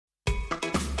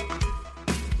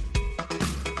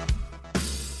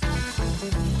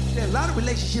a lot of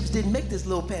relationships didn't make this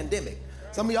little pandemic.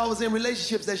 Some of y'all was in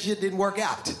relationships that shit didn't work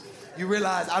out. You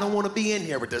realize, I don't want to be in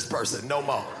here with this person no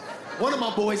more. One of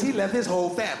my boys, he left his whole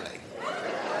family.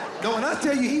 No, when I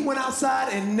tell you he went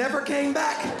outside and never came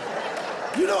back,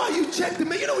 you know how you check the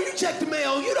mail? You know when you check the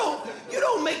mail, you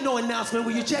don't make no announcement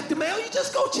when you check the mail, you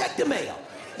just go check the mail.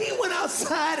 He went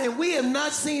outside and we have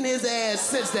not seen his ass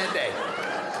since that day.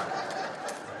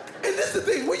 And this is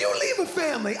the thing, when you leave a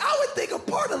family, I would think a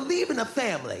part of leaving a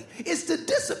family is to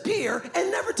disappear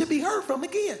and never to be heard from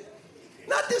again.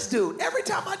 Not this dude. Every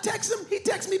time I text him, he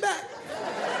texts me back.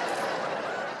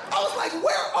 I was like,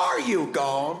 where are you,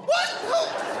 gone? What? Who?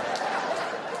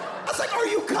 I was like, are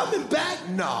you coming back?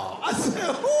 No. I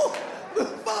said, who the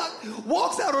fuck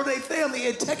walks out on their family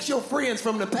and texts your friends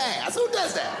from the past? Who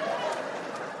does that?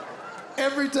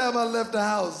 Every time I left the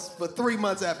house for 3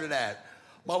 months after that,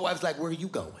 my wife's like, where are you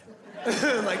going?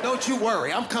 Like, don't you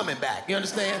worry, I'm coming back. You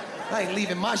understand? I ain't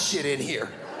leaving my shit in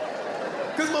here.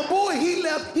 Because my boy, he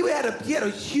left, he had a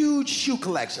huge shoe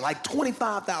collection, like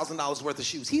 $25,000 worth of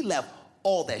shoes. He left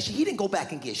all that shit. He didn't go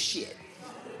back and get shit.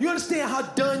 You understand how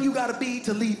done you gotta be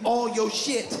to leave all your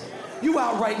shit? You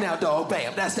out right now, dog,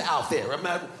 bam, that's the outfit.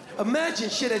 Imagine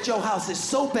shit at your house is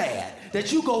so bad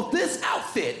that you go, this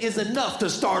outfit is enough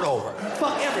to start over.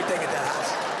 Fuck everything at that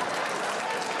house.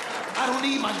 I don't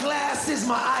need my glasses,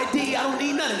 my ID, I don't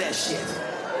need none of that shit.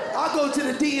 I'll go to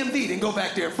the DMV and go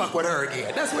back there and fuck with her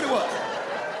again. That's what it was.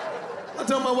 I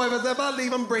told my wife, I said, if I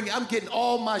leave, I'm getting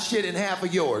all my shit in half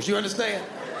of yours. You understand?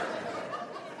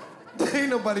 Ain't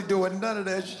nobody doing none of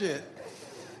that shit.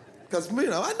 Because, you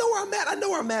know, I know where I'm at. I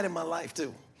know where I'm at in my life,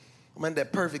 too. I'm at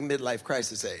that perfect midlife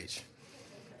crisis age.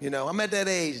 You know, I'm at that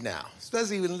age now,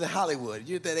 especially in Hollywood.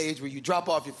 You're at that age where you drop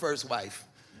off your first wife,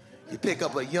 you pick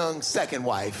up a young second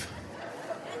wife,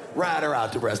 ride her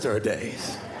out the rest of her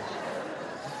days.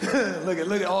 look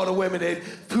at all the women that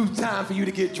who's time for you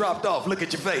to get dropped off. Look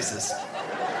at your faces.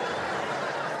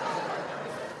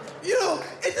 You know,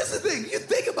 and this is the thing, you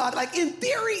think about it, like in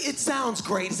theory, it sounds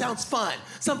great, it sounds fun,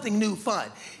 something new, fun.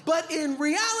 But in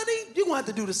reality, you're gonna have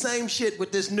to do the same shit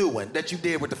with this new one that you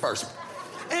did with the first one.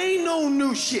 Ain't no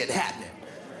new shit happening.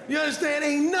 You understand?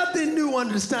 Ain't nothing new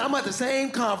under the sun. I'm at the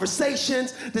same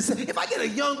conversations. If I get a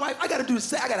young wife, I gotta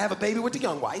have a baby with the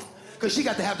young wife, because she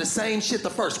got to have the same shit the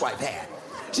first wife had.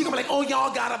 She gonna be like, oh,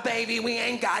 y'all got a baby, we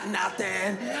ain't got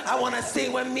nothing. I wanna see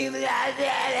what me,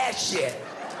 that shit.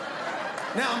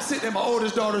 Now I'm sitting at my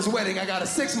oldest daughter's wedding. I got a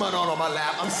 6-month on my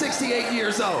lap. I'm 68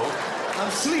 years old. I'm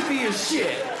sleepy as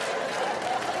shit.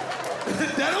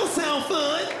 That don't sound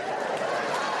fun.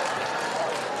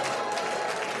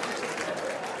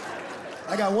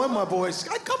 I got one of my boys,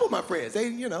 a couple of my friends,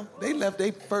 they left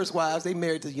their first wives. They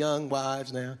married to young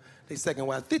wives now. They second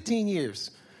wives, 15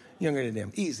 years younger than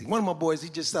them, easy. One of my boys, he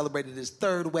just celebrated his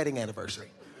 3rd wedding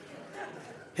anniversary.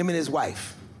 Him and his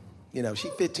wife, you know, she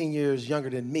 15 years younger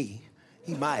than me.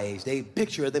 He my age. They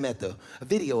picture of them a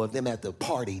video of them at the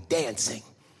party dancing.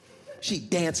 She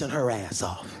dancing her ass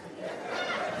off.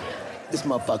 This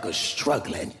motherfucker's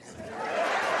struggling.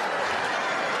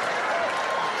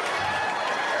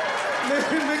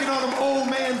 Making all them old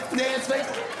man dance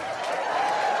faces.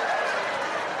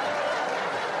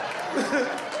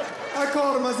 I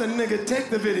called him, I said, nigga, take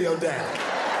the video down.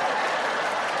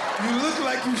 You look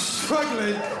like you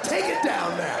struggling, take it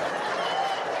down now.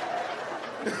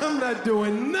 I'm not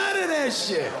doing none of that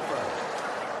shit,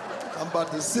 bro. I'm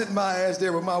about to sit my ass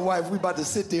there with my wife. We about to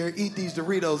sit there, eat these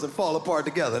Doritos, and fall apart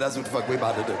together. That's what the fuck we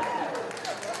about to do.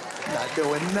 Not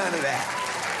doing none of that.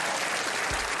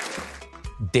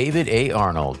 David A.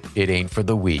 Arnold, It Ain't for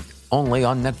the Weak, only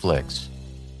on Netflix.